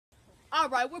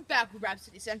Alright, we're back with Rap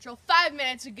City Central. 5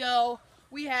 minutes ago,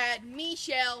 we had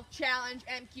Meshell challenge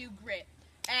MQGrit.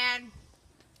 And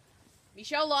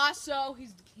Meshell lost, so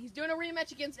he's doing a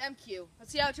rematch against MQ.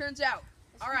 Let's see how it turns out.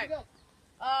 Alright.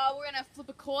 We're gonna flip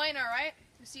a coin, alright?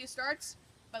 To see who starts.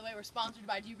 By the way, we're sponsored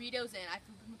by Doritos and I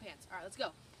pooped in my pants. Alright, let's go.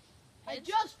 I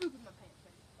just pooped in my pants.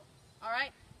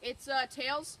 Alright, it's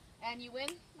tails, and you win.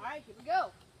 Alright, here we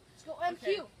go. Let's go MQ.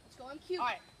 Okay. Let's go MQ.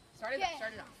 Alright, start it Okay. off.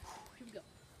 Here we go.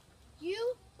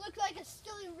 You look like a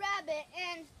silly rabbit,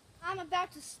 and I'm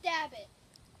about to stab it.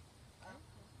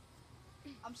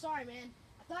 I'm sorry, man.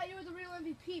 I thought you were the real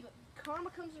MVP, but karma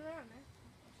comes around, man.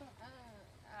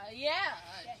 Yeah.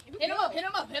 Here we Hit him go. up, hit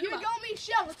him up, hit Here him we up. go,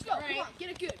 Meshell. Let's go. Right. Come on, get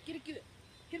it good. Get it good.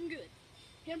 Hit him good.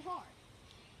 Hit him hard.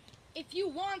 If you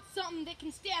want something that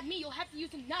can stab me, you'll have to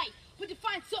use a knife. But to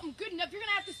find something good enough, you're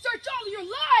gonna have to search all of your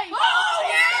life. Oh,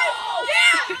 yeah!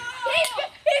 Yeah!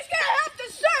 He's gonna have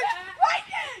to search right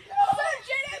now! Search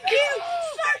it, MQ!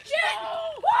 Search it!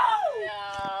 Woo!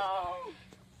 No.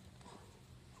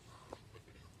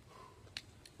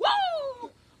 Woo!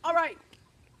 Alright.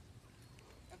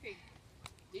 Okay.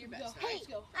 Do your best. Hey, Let's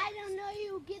go. I don't know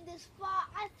you would get this far.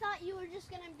 I thought you were just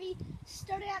going to be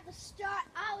starting at the start.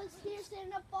 I was here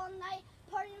staying up all night,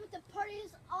 partying with the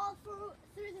parties all through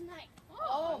the night.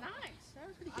 Oh, nice. That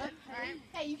was pretty good. Alright.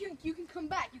 Hey, you can come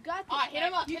back. You got this. Alright, hit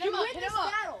him up, You hit can him up, win hit this him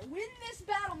up. battle. Win this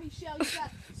battle, Meshell. You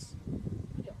got this.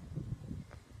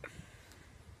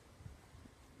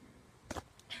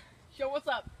 Show what's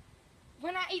up.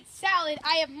 When I eat salad,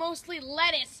 I have mostly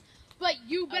lettuce. But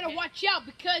you better Okay. watch out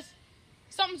because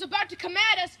something's about to come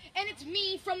at us, and it's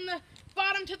me from the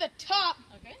bottom to the top.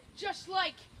 Okay. Just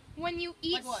like when you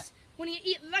eat Like what? when you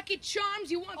eat Lucky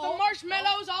Charms, you want Oh, the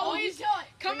marshmallows always you tell it.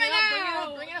 coming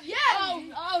out. Bring it up. Yes!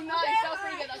 Oh, nice. Okay, That was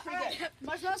pretty good. That was pretty good.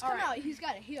 Marshmallows come Alright. out. He's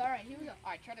got it. All right, here we go.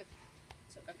 Alright, try to.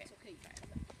 Okay. It's okay.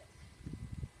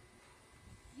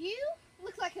 You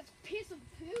look like a piece of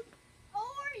poop, or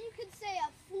you could say a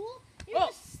fool. You Oh.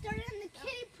 just started in the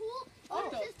kiddie pool. Oh.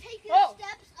 You're just taking Oh.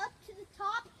 steps up to the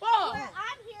top. Oh. Where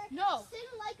I'm here No.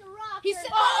 sitting like a rock. He's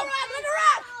sitting like a rock, like a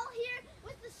rock. I'm all here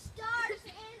with the stars,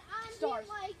 and I'm Stars.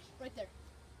 here like, Right there.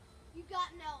 you got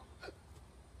no.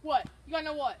 What? You gotta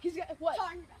know what? He's got what?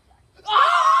 Darn,